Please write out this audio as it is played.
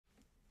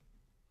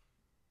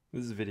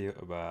This is a video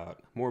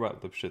about more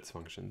about Lipschitz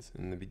functions.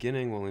 In the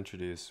beginning, we'll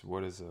introduce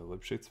what is a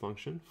Lipschitz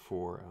function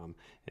for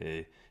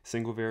a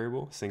single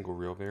variable, single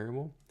real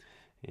variable,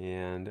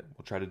 and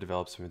we'll try to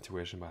develop some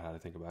intuition about how to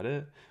think about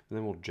it. And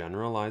then we'll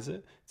generalize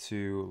it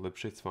to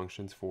Lipschitz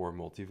functions for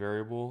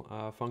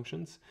multivariable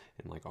functions,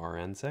 in like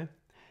Rn, say.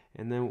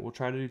 And then what we'll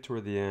try to do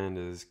toward the end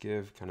is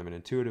give kind of an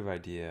intuitive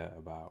idea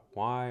about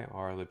why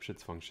are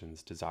Lipschitz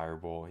functions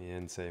desirable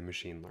in, say,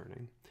 machine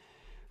learning.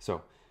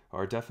 So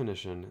our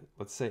definition,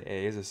 let's say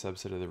A is a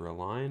subset of the real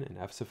line and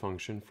F is a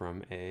function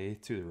from A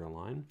to the real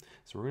line.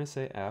 So we're going to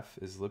say F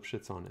is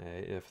Lipschitz on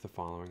A if the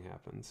following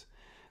happens.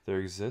 There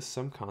exists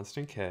some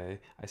constant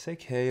K. I say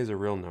K is a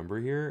real number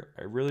here.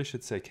 I really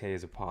should say K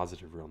is a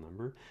positive real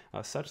number,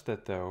 such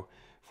that though,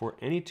 for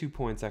any 2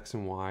 points X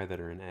and Y that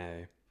are in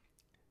A,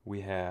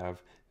 we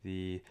have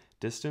the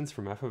distance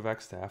from f of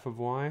x to f of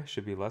y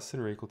should be less than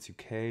or equal to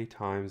K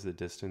times the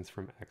distance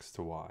from X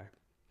to Y.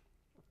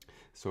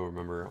 So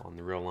remember, on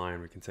the real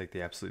line, we can take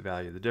the absolute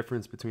value of the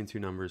difference between two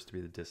numbers to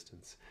be the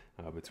distance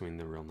between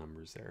the real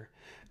numbers there.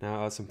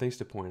 Now, some things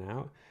to point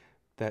out.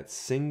 That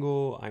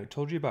single, I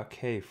told you about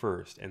K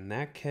first, and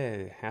that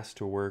K has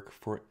to work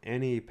for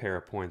any pair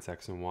of points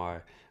X and Y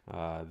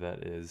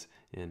that is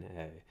in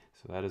A.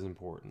 So that is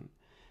important.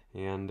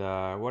 And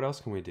what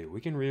else can we do?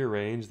 We can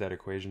rearrange that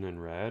equation in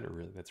red,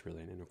 or that's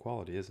really an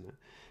inequality, isn't it?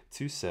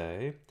 To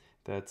say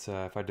that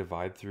if I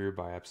divide through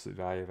by absolute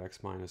value of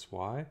x minus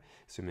y,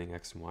 assuming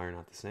x and y are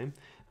not the same,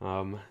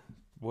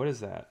 what is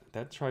that?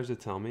 That tries to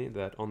tell me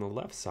that on the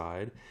left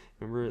side,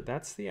 remember,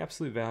 that's the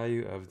absolute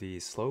value of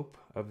the slope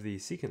of the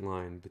secant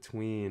line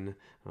between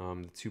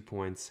the 2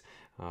 points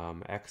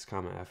x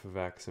comma f of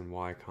x and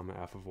y comma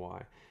f of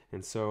y.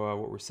 And so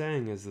what we're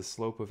saying is the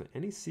slope of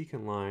any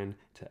secant line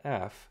to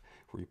f,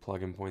 where you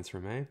plug in points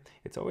from A,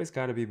 it's always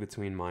got to be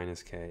between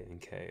minus K and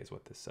K is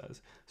what this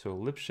says. So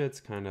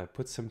Lipschitz kind of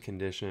puts some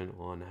condition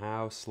on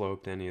how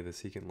sloped any of the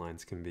secant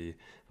lines can be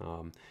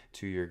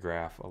to your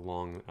graph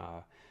along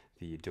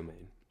the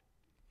domain.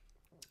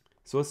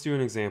 So let's do an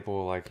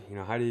example like,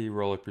 how do you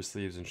roll up your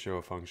sleeves and show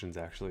a function's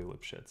actually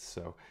Lipschitz?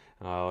 So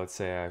let's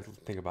say I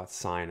think about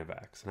sine of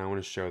x, and I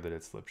want to show that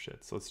it's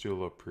Lipschitz. So let's do a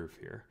little proof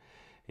here.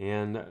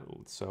 And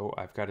so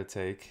I've got to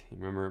take,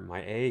 remember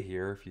my A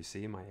here, if you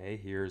see, my A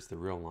here is the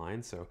real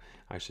line, so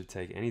I should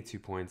take any 2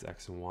 points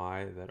x and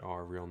y that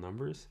are real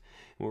numbers.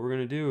 And what we're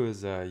going to do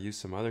is use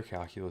some other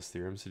calculus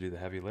theorems to do the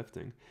heavy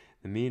lifting.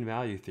 The mean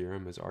value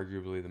theorem is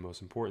arguably the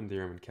most important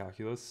theorem in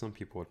calculus. Some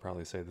people would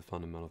probably say the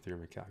fundamental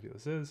theorem of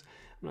calculus is.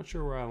 I'm not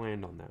sure where I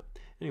land on that.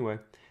 Anyway,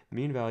 the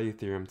mean value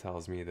theorem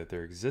tells me that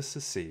there exists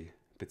a C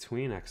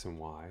between x and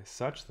y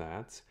such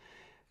that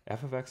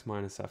f of x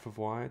minus f of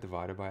y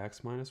divided by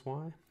x minus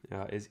y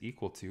is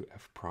equal to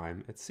f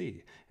prime at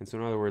c. And so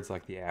in other words,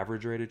 like the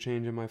average rate of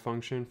change in my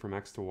function from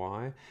x to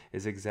y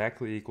is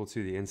exactly equal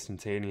to the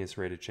instantaneous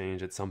rate of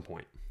change at some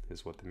point,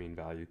 is what the mean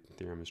value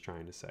theorem is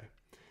trying to say.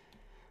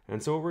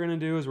 And so what we're going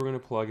to do is we're going to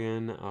plug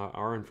in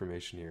our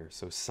information here.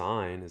 So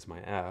sine is my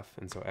f,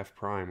 and so f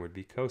prime would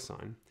be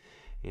cosine.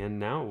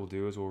 And now what we'll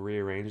do is we'll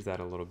rearrange that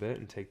a little bit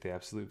and take the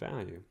absolute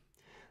value.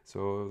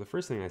 So the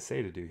first thing I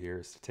say to do here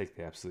is to take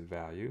the absolute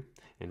value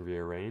and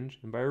rearrange.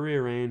 And by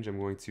rearrange, I'm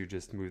going to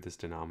just move this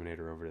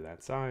denominator over to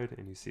that side,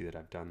 and you see that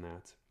I've done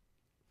that.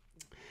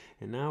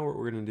 And now what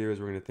we're going to do is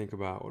we're going to think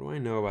about, what do I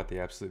know about the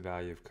absolute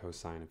value of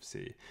cosine of c?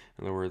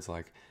 In other words,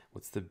 like,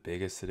 what's the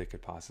biggest that it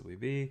could possibly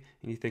be?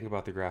 And you think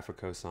about the graph of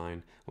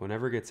cosine, well, it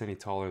never gets any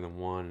taller than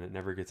 1, and it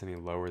never gets any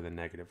lower than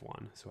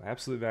 -1. So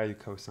absolute value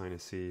cosine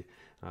of c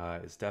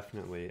is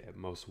definitely at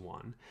most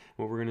 1.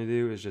 What we're going to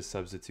do is just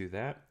substitute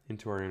that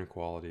into our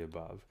inequality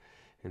above.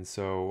 And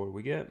so what do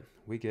we get?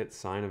 We get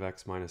sine of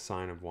x minus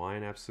sine of y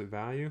in absolute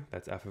value,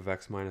 that's f of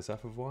x minus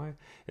f of y,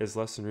 is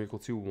less than or equal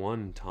to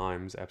 1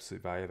 times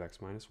absolute value of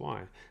x minus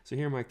y. So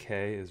here my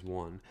k is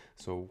 1.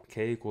 So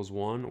k equals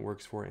 1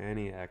 works for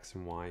any x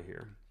and y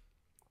here.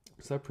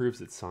 So that proves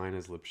that sine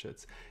is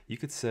Lipschitz. You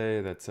could say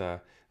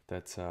that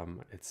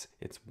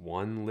it's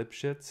one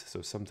Lipschitz.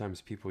 So sometimes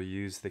people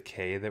use the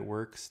k that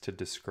works to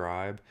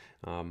describe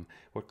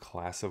what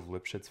class of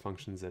Lipschitz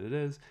functions that it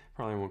is.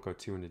 Probably won't go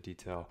too into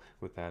detail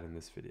with that in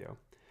this video.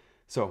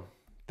 So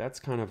that's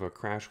kind of a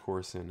crash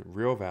course in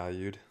real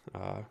valued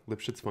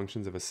Lipschitz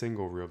functions of a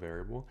single real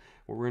variable.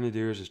 What we're going to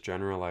do is just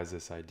generalize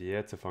this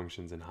idea to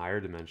functions in higher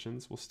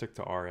dimensions. We'll stick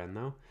to Rn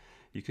though.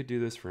 You could do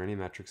this for any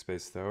metric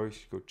space though. You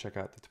should go check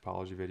out the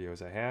topology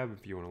videos I have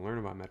if you want to learn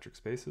about metric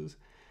spaces.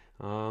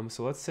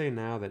 So let's say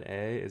now that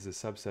A is a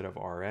subset of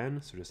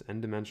Rn, so just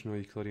n-dimensional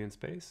Euclidean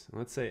space. And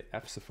let's say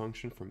f is a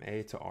function from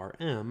A to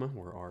Rm,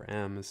 where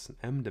Rm is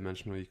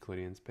m-dimensional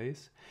Euclidean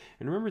space.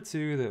 And remember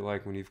too that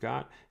like when you've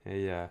got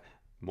a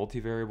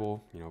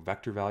multivariable,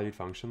 vector valued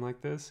function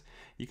like this,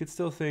 you could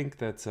still think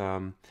that,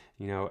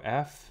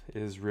 f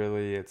is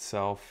really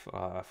itself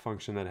a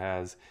function that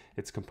has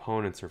its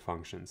components or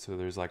functions. So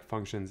there's like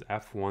functions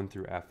f1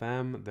 through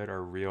fm that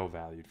are real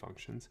valued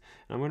functions.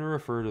 And I'm going to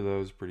refer to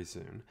those pretty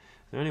soon.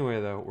 So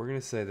anyway, though, we're going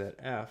to say that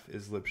f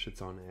is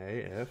Lipschitz on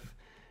A if,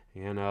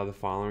 And the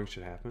following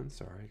should happen.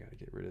 Sorry, I got to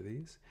get rid of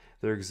these.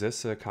 There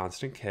exists a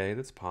constant k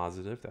that's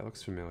positive, that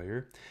looks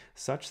familiar,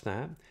 such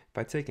that if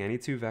I take any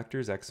two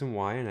vectors x and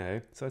y and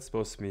a, so that's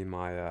supposed to be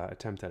my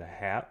attempt at a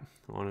hat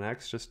on an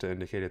x just to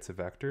indicate it's a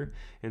vector.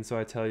 And so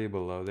I tell you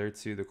below there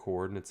too, the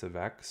coordinates of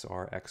x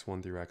are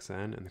x1 through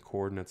xn, and the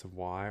coordinates of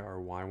y are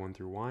y1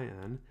 through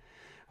yn.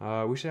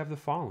 We should have the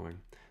following.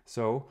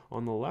 So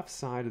on the left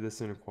side of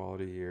this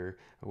inequality here,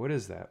 what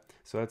is that?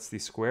 So that's the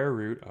square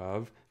root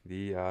of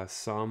the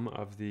sum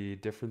of the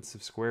difference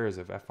of squares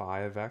of fi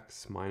of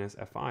x minus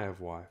fi of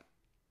y.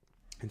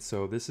 And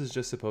so this is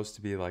just supposed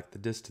to be like the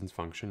distance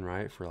function,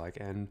 right, for like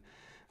n,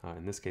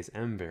 in this case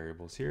m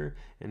variables here.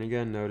 And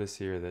again, notice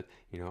here that,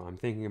 I'm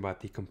thinking about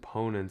the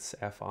components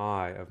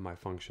fi of my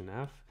function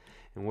f.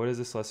 And what is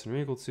this less than or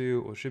equal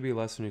to? Well, it should be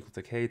less than or equal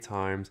to k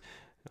times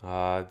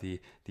the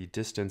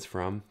distance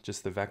from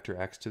just the vector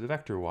x to the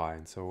vector y.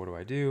 And so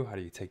what do? How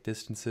do you take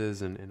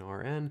distances in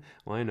Rn?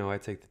 Well, I know I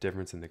take the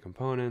difference in the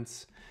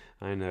components.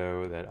 I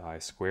know that I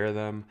square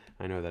them.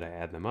 I know that I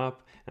add them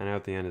up. And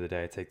at the end of the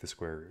day, I take the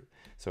square root.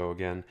 So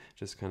again,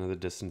 just kind of the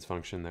distance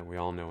function that we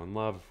all know and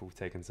love if we've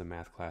taken some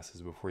math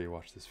classes before you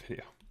watch this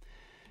video.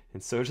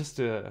 And so just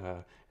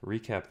to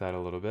recap that a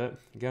little bit,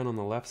 again on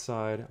the left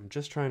side, I'm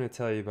just trying to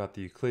tell you about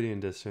the Euclidean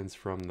distance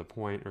from the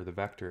point or the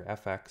vector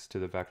fx to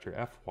the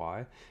vector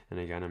fy. And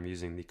again, I'm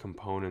using the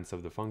components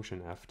of the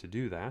function f to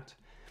do that.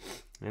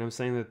 And I'm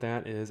saying that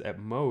that is at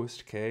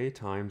most k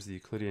times the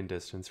Euclidean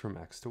distance from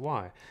x to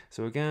y.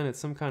 So again, it's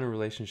some kind of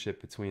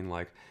relationship between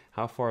like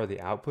how far the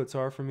outputs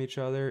are from each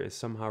other is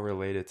somehow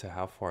related to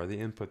how far the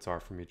inputs are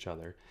from each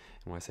other.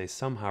 And when I say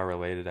somehow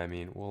related, I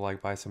mean, well,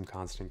 like by some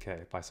constant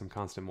k, by some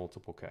constant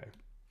multiple k.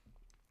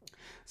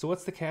 So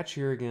what's the catch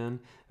here again?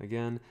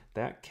 Again,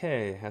 that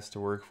k has to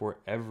work for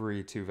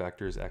every two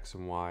vectors x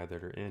and y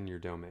that are in your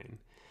domain.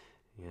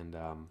 And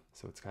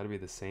so it's got to be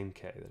the same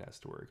k that has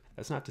to work.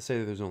 That's not to say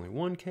that there's only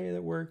one k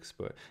that works,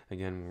 but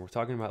again, when we're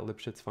talking about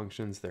Lipschitz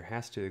functions, there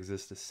has to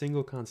exist a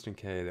single constant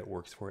k that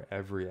works for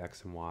every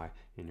x and y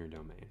in your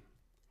domain.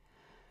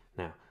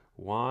 Now,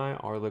 why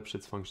are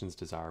Lipschitz functions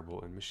desirable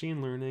in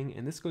machine learning?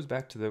 And this goes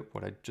back to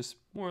what I just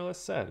more or less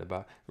said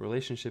about the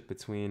relationship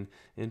between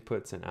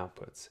inputs and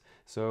outputs.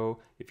 So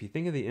if you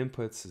think of the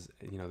inputs as,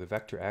 the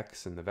vector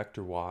x and the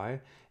vector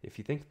y, if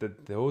you think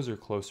that those are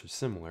close or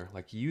similar,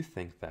 like you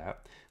think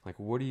that, like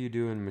what do you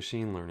do in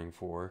machine learning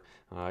for?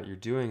 You're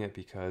doing it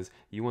because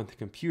you want the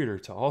computer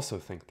to also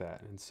think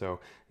that. And so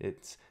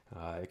it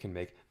can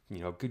make,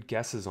 good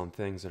guesses on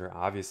things that are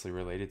obviously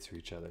related to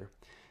each other.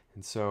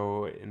 And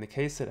so in the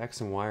case that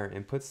x and y are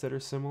inputs that are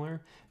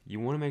similar, you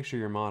want to make sure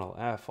your model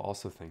f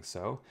also thinks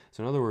so.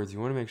 So in other words, you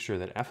want to make sure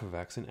that f of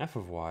x and f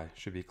of y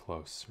should be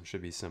close, or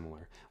should be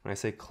similar. When I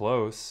say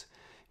close,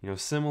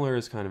 similar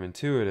is kind of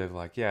intuitive,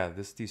 like, yeah,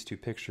 these two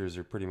pictures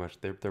are pretty much,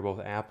 they're both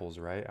apples,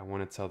 right? I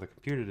want to tell the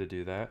computer to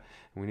do that,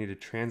 and we need to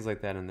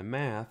translate that into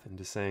math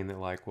into saying that,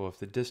 like, well, if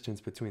the distance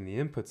between the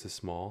inputs is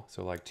small,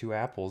 so like two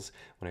apples,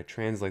 when I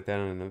translate that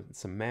into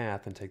some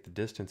math and take the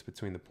distance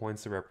between the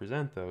points that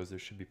represent those, there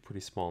should be a pretty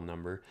small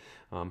number.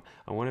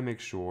 I want to make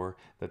sure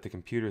that the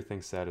computer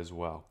thinks that as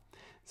well,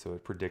 so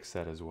it predicts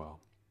that as well.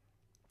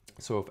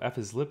 So if f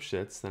is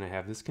Lipschitz, then I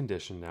have this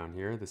condition down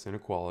here, this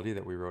inequality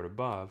that we wrote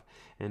above,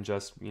 and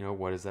just,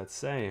 what does that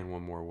say in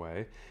one more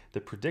way?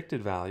 The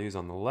predicted values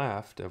on the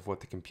left of what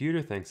the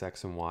computer thinks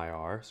x and y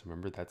are, so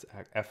remember that's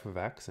f of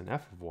x and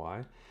f of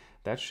y,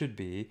 that should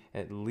be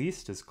at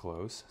least as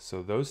close,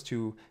 so those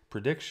two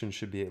predictions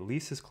should be at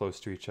least as close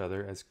to each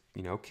other as,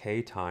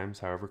 k times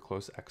however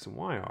close x and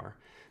y are.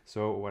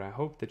 So what I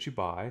hope that you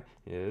buy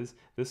is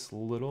this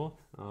little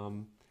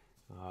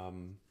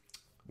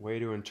way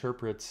to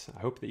interpret, I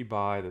hope that you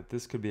buy that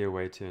this could be a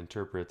way to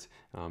interpret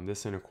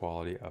this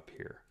inequality up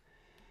here.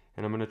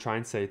 And I'm going to try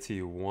and say it to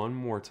you one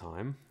more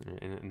time,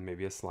 in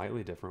maybe a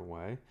slightly different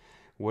way.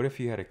 What if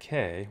you had a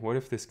k? What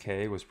if this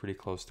k was pretty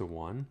close to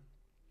 1?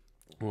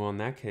 Well, in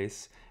that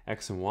case,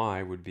 x and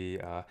y would be,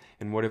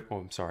 and what if, oh,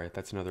 I'm sorry,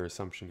 that's another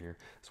assumption here.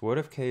 So what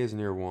if k is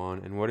near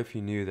 1, and what if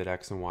you knew that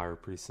x and y were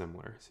pretty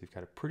similar? So you've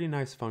got a pretty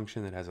nice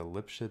function that has a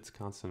Lipschitz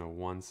constant of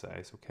 1,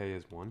 say, so k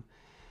is 1.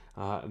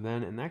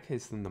 Then in that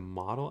case, then the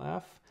model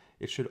f,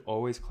 it should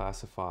always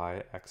classify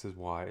x as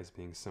y as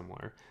being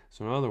similar.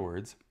 So in other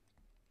words,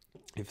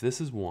 if this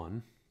is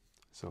 1,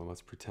 so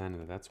let's pretend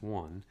that that's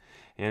 1,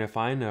 and if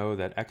I know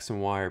that x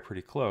and y are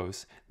pretty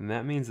close, then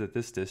that means that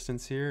this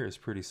distance here is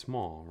pretty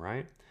small,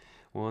 right?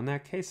 Well, in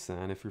that case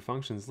then, if your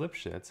function's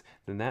Lipschitz,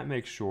 then that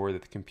makes sure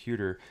that the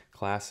computer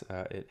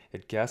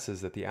it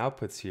guesses that the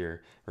outputs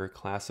here, or it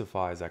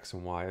classifies x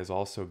and y as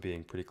also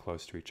being pretty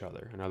close to each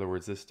other. In other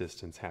words, this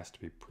distance has to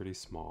be pretty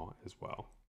small as well.